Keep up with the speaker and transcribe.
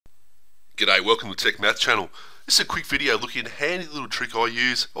G'day, welcome to the Tech Math channel. This is a quick video looking at a handy little trick I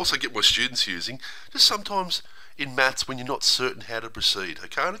use, also get my students using, just sometimes in maths when you're not certain how to proceed.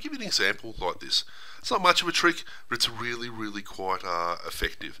 Okay, and I'll give you an example like this. It's not much of a trick, but it's really quite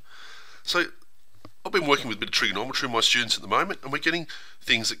effective. So I've been working with a bit of trigonometry with my students at the moment, and we're getting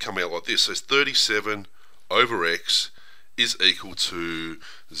things that come out like this. So 37 over x is equal to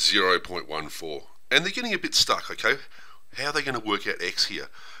 0.14. And they're getting a bit stuck, okay? How are they going to work out x here?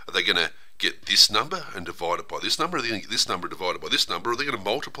 Are they going to get this number and divide it by this number? Are they going to get this number divided by this number? Or are they going to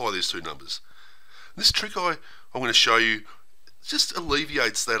multiply these two numbers? And this trick I'm going to show you just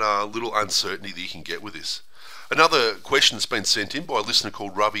alleviates that little uncertainty that you can get with this. Another question that's been sent in by a listener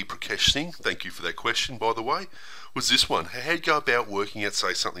called Ravi Prakash Singh, thank you for that question by the way, was this one. How do you go about working out,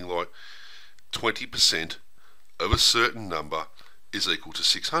 say, something like 20% of a certain number is equal to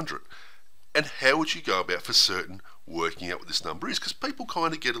 600? And how would you go about for certain working out what this number is? Because people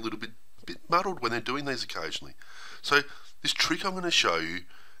kind of get a little bit muddled when they're doing these occasionally. So this trick I'm going to show you,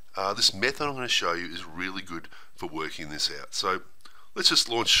 this method I'm going to show you is really good for working this out. So let's just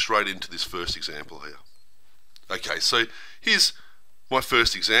launch straight into this first example here. Okay, so here's my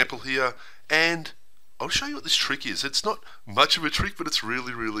first example here, and I'll show you what this trick is. It's not much of a trick, but it's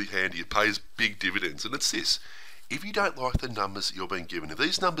really handy. It pays big dividends, and it's this. If you don't like the numbers that you're being given, if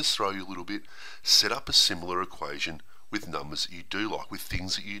these numbers throw you a little bit, set up a similar equation with numbers that you do like, with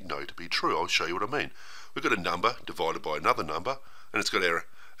things that you know to be true. I'll show you what I mean. We've got a number divided by another number, and it's got our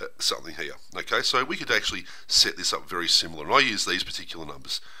something here. Okay, so we could actually set this up very similar, and I use these particular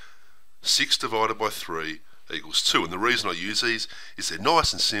numbers. 6 divided by 3 equals 2, and the reason I use these is they're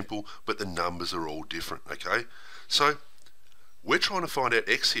nice and simple, but the numbers are all different. Okay, so we're trying to find out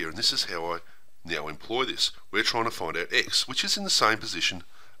x here, and this is how I now employ this. We're trying to find out x, which is in the same position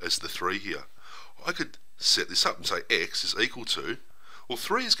as the 3 here. I could set this up and say x is equal to, well,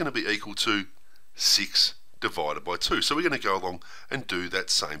 3 is going to be equal to 6 divided by 2. So we're going to go along and do that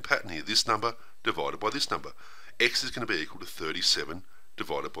same pattern here. This number divided by this number. X is going to be equal to 37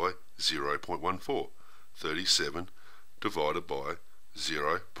 divided by 0.14. 37 divided by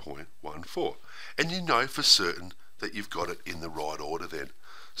 0.14. And you know for certain that you've got it in the right order then.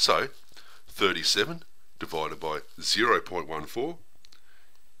 So 37 divided by 0.14,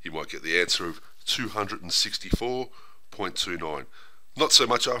 you might get the answer of 264.29. Not so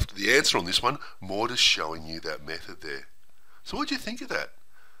much after the answer on this one, more just showing you that method there. So what do you think of that?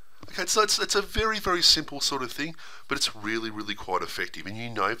 Okay, so it's a very simple sort of thing, but it's really quite effective, and you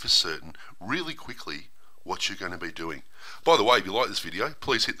know for certain really quickly what you're going to be doing. By the way, if you like this video,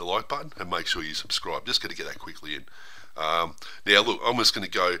 please hit the like button and make sure you subscribe. Just going to get that quickly in. Now look, I'm just going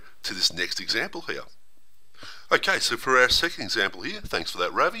to go to this next example here. Okay, so for our second example here, thanks for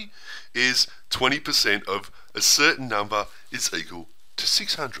that Ravi, is 20% of a certain number is equal to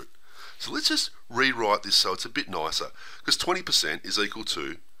 600. So let's just rewrite this so it's a bit nicer, because 20% is equal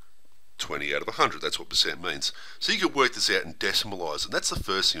to 20 out of 100. That's what percent means. So you can work this out and decimalize it. That's the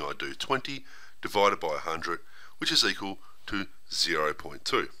first thing I do. 20 divided by 100, which is equal to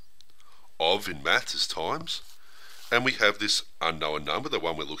 0.2. Of in maths is times, and we have this unknown number, the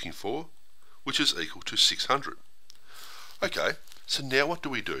one we're looking for, which is equal to 600. Okay, so now what do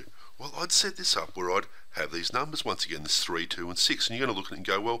we do? Well, I'd set this up where I'd have these numbers once again, this 3, 2 and 6, and you're going to look at it and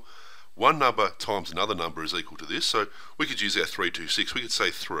go, well, one number times another number is equal to this, so we could use our 3, 2, 6. We could say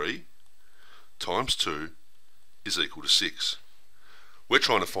 3 times 2 is equal to 6. We're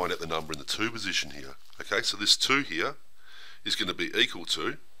trying to find out the number in the 2 position here. Okay, so this 2 here is going to be equal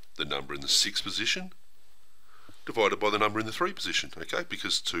to the number in the 6 position divided by the number in the 3 position. Okay,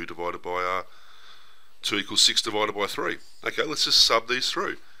 because 2 divided by 2 equals 6 divided by 3. Okay, let's just sub these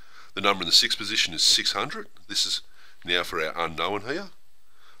through. The number in the 6 position is 600. This is now for our unknown here.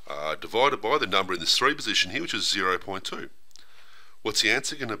 Divided by the number in this 3 position here, which is 0.2. What's the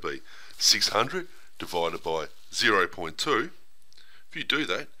answer going to be? 600 divided by 0.2. If you do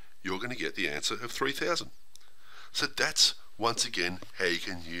that, you're going to get the answer of 3,000. So that's, once again, how you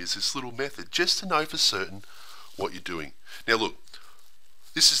can use this little method, just to know for certain what you're doing. Now look,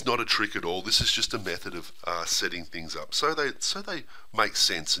 this is not a trick at all. This is just a method of setting things up so they make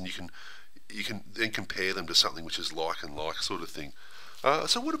sense, and you can then compare them to something which is like and like sort of thing.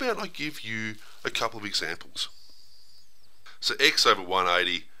 So what about I give you a couple of examples? So x over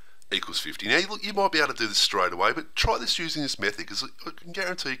 180 equals 50. Now look, you might be able to do this straight away, but try this using this method, because I can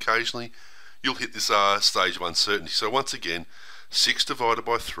guarantee occasionally you'll hit this stage of uncertainty. So once again, 6 divided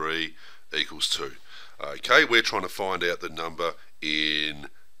by 3 equals 2. Okay, we're trying to find out the number in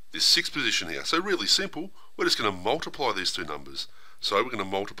this 6th position here. So really simple, we're just going to multiply these two numbers. So we're going to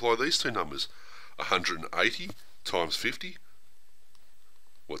multiply these two numbers. 180 times 50,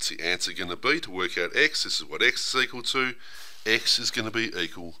 What's the answer going to be to work out x? This is what x is equal to. X is going to be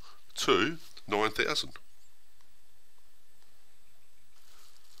equal to 9,000.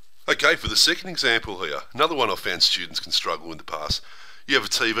 Okay, for the second example here, another one I've found students can struggle with in the past. You have a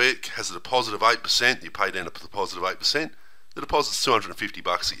TV, it has a deposit of 8%, you pay down a deposit of 8%, the deposit's $250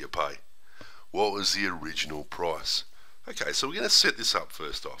 that you pay. What was the original price? Okay, so we're going to set this up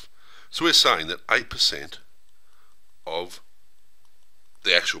first off. So we're saying that 8% of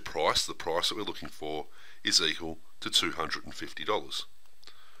the actual price, the price that we're looking for, is equal to $250.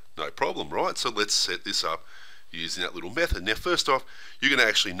 No problem, right? So let's set this up using that little method. Now first off, you're going to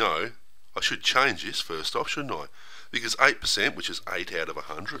actually know, I should change this first off, shouldn't I? Because 8%, which is 8 out of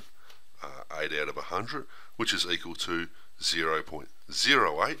 100, 8 out of 100, which is equal to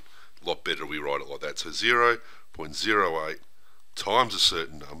 0.08, a lot better we write it like that. So 0.08 times a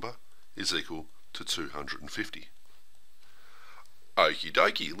certain number is equal to 250. Okie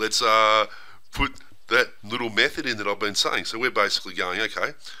dokie, let's put that little method in that I've been saying. So we're basically going,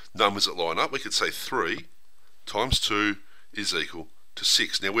 okay, numbers that line up, we could say 3 times 2 is equal to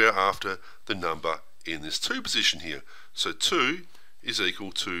 6. Now we're after the number in this 2 position here. So 2 is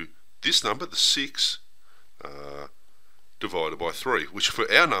equal to this number, the 6, divided by 3, which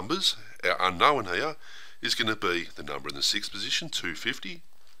for our numbers, our unknown here, is going to be the number in the 6th position, 250,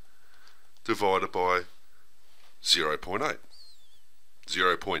 divided by 0.8.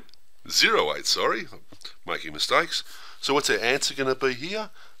 0.08, sorry, I'm making mistakes. So what's our answer going to be here?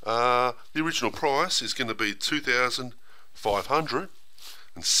 The original price is going to be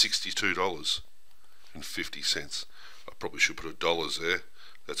 $2,562.50. I probably should put dollars there.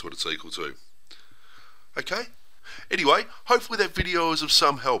 That's what it's equal to. Okay? Anyway, hopefully that video is of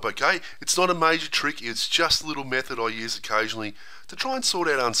some help, okay? It's not a major trick, it's just a little method I use occasionally to try and sort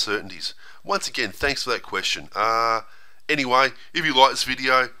out uncertainties. Once again, thanks for that question. Anyway, if you like this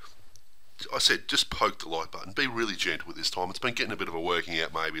video, I said just poke the like button. Be really gentle with this time. It's been getting a bit of a working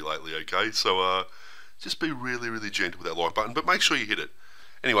out maybe lately, okay? So just be really, really gentle with that like button, but make sure you hit it.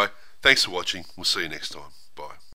 Anyway, thanks for watching. We'll see you next time. Bye.